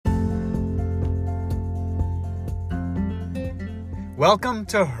Welcome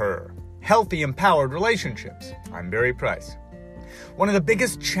to Her, Healthy Empowered Relationships. I'm Barry Price. One of the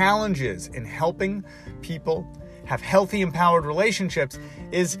biggest challenges in helping people have healthy, empowered relationships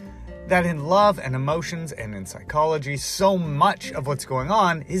is that in love and emotions and in psychology, so much of what's going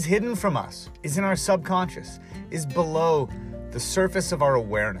on is hidden from us, is in our subconscious, is below the surface of our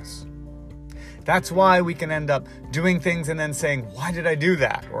awareness. That's why we can end up doing things and then saying, why did I do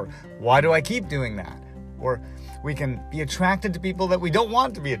that? Or why do I keep doing that? Or we can be attracted to people that we don't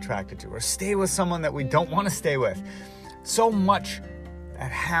want to be attracted to, or stay with someone that we don't want to stay with. So much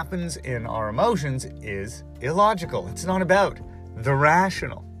that happens in our emotions is illogical. It's not about the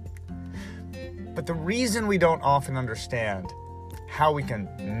rational. But the reason we don't often understand how we can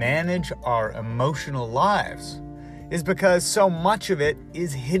manage our emotional lives is because so much of it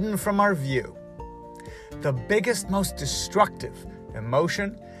is hidden from our view. The biggest, most destructive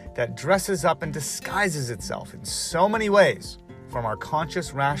emotion that dresses up and disguises itself in so many ways from our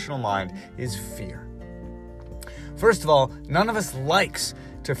conscious, rational mind is fear. First of all, none of us likes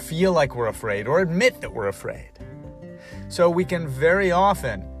to feel like we're afraid or admit that we're afraid. So we can very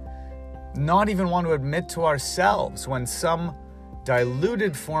often not even want to admit to ourselves when some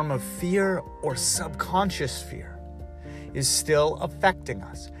diluted form of fear or subconscious fear is still affecting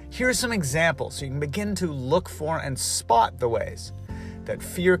us. Here are some examples so you can begin to look for and spot the ways that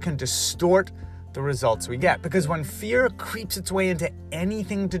fear can distort the results we get. Because when fear creeps its way into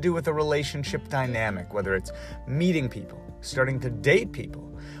anything to do with a relationship dynamic, whether it's meeting people, starting to date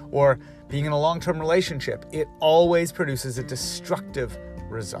people, or being in a long-term relationship, it always produces a destructive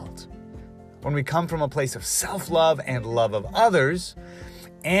result. When we come from a place of self-love and love of others,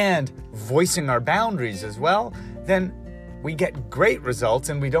 and voicing our boundaries as well, then we get great results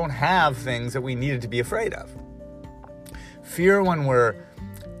and we don't have things that we needed to be afraid of. Fear when we're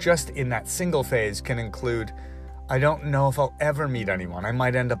just in that single phase can include, I don't know if I'll ever meet anyone. I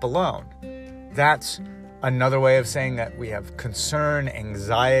might end up alone. That's another way of saying that we have concern,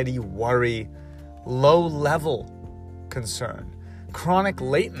 anxiety, worry, low-level concern, chronic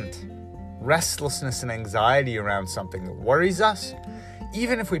latent restlessness and anxiety around something that worries us.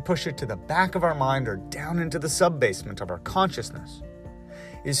 Even if we push it to the back of our mind or down into the sub-basement of our consciousness,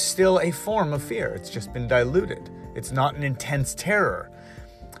 is still a form of fear. It's just been diluted. It's not an intense terror.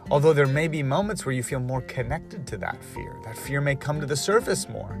 Although there may be moments where you feel more connected to that fear. That fear may come to the surface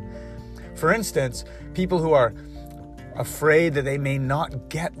more. For instance, people who are afraid that they may not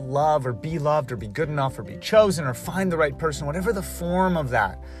get love or be loved or be good enough or be chosen or find the right person, whatever the form of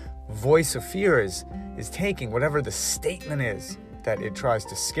that voice of fear is taking, whatever the statement is that it tries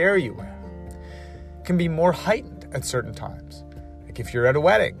to scare you with, can be more heightened at certain times. Like if you're at a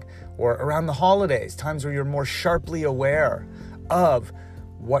wedding or around the holidays, times where you're more sharply aware of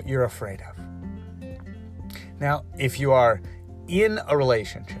what you're afraid of. Now, if you are in a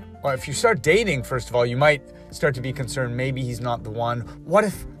relationship, or if you start dating, first of all, you might start to be concerned, maybe he's not the one. What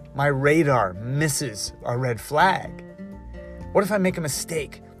if my radar misses a red flag? What if I make a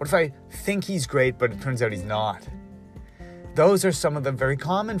mistake? What if I think he's great, but it turns out he's not? Those are some of the very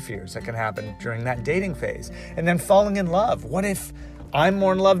common fears that can happen during that dating phase. And then falling in love. What if I'm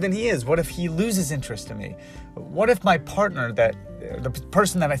more in love than he is? What if he loses interest in me? What if my partner, the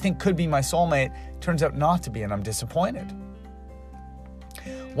person that I think could be my soulmate, turns out not to be and I'm disappointed?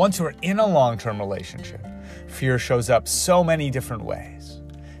 Once we're in a long-term relationship, fear shows up so many different ways.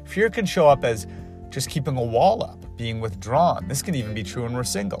 Fear can show up as just keeping a wall up, being withdrawn. This can even be true when we're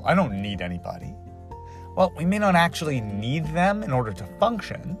single. I don't need anybody. Well, we may not actually need them in order to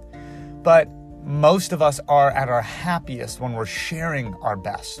function, but most of us are at our happiest when we're sharing our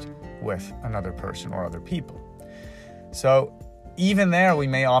best with another person or other people. So even there, we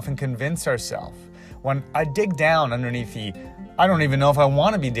may often convince ourselves. When I dig down underneath I don't even know if I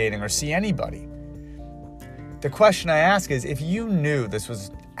want to be dating or see anybody. The question I ask is, if you knew this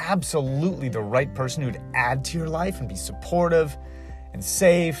was absolutely the right person who'd add to your life and be supportive and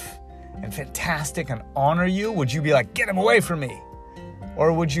safe and fantastic and honor you, would you be like, get him away from me?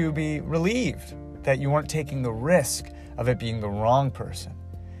 Or would you be relieved that you weren't taking the risk of it being the wrong person?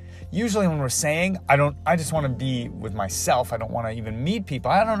 Usually when we're saying, I just want to be with myself, I don't want to even meet people,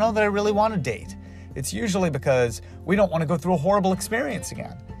 I don't know that I really want to date, it's usually because we don't want to go through a horrible experience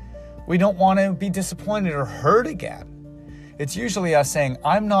again. We don't want to be disappointed or hurt again. It's usually us saying,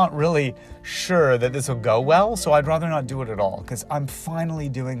 I'm not really sure that this will go well, so I'd rather not do it at all because I'm finally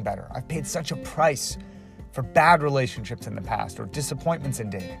doing better. I've paid such a price for bad relationships in the past or disappointments in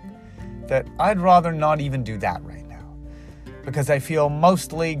dating that I'd rather not even do that right now because I feel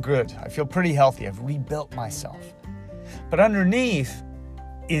mostly good. I feel pretty healthy. I've rebuilt myself. But underneath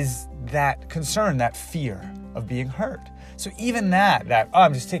is that concern, that fear of being hurt. So even that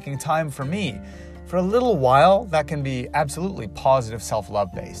I'm just taking time for me, for a little while, that can be absolutely positive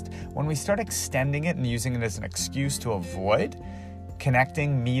self-love based. When we start extending it and using it as an excuse to avoid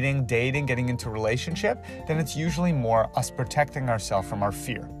connecting, meeting, dating, getting into a relationship, then it's usually more us protecting ourselves from our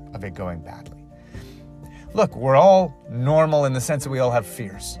fear of it going badly. Look, we're all normal in the sense that we all have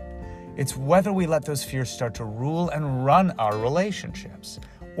fears. It's whether we let those fears start to rule and run our relationships,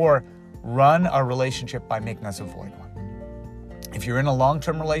 or run our relationship by making us avoid one. If you're in a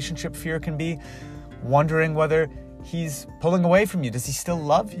long-term relationship, fear can be wondering whether he's pulling away from you. Does he still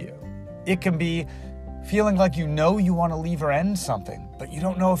love you? It can be feeling like you want to leave or end something, but you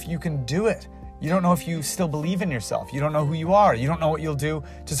don't know if you can do it. You don't know if you still believe in yourself. You don't know who you are. You don't know what you'll do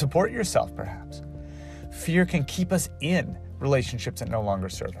to support yourself, perhaps. Fear can keep us in relationships that no longer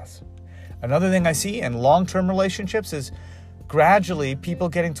serve us. Another thing I see in long-term relationships is gradually people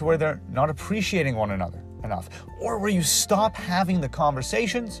getting to where they're not appreciating one another enough, or where you stop having the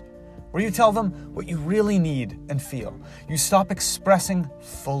conversations where you tell them what you really need and feel. You stop expressing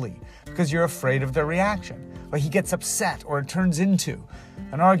fully because you're afraid of their reaction. Like he gets upset, or it turns into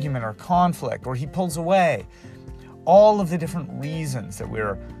an argument or conflict, or he pulls away. All of the different reasons that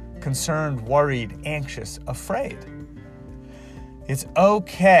we're concerned, worried, anxious, afraid. It's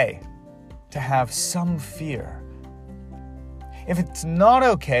okay to have some fear. If it's not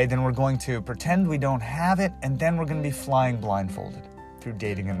okay, then we're going to pretend we don't have it, and then we're going to be flying blindfolded through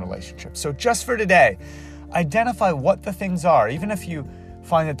dating and relationships. So just for today, identify what the things are, even if you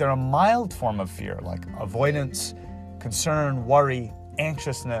find that they're a mild form of fear, like avoidance, concern, worry,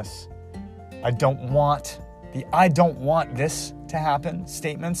 anxiousness. I don't want this to happen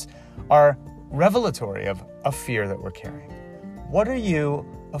statements are revelatory of a fear that we're carrying. What are you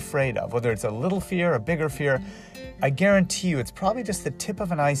afraid of? Whether it's a little fear, a bigger fear, I guarantee you it's probably just the tip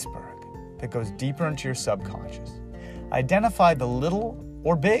of an iceberg that goes deeper into your subconscious. Identify the little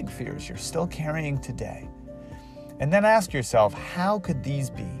or big fears you're still carrying today. And then ask yourself, how could these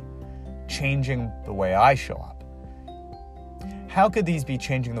be changing the way I show up? How could these be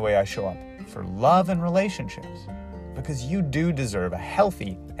changing the way I show up for love and relationships? Because you do deserve a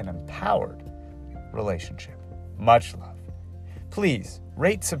healthy and empowered relationship. Much love. Please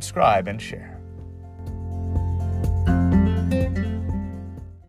rate, subscribe, and share.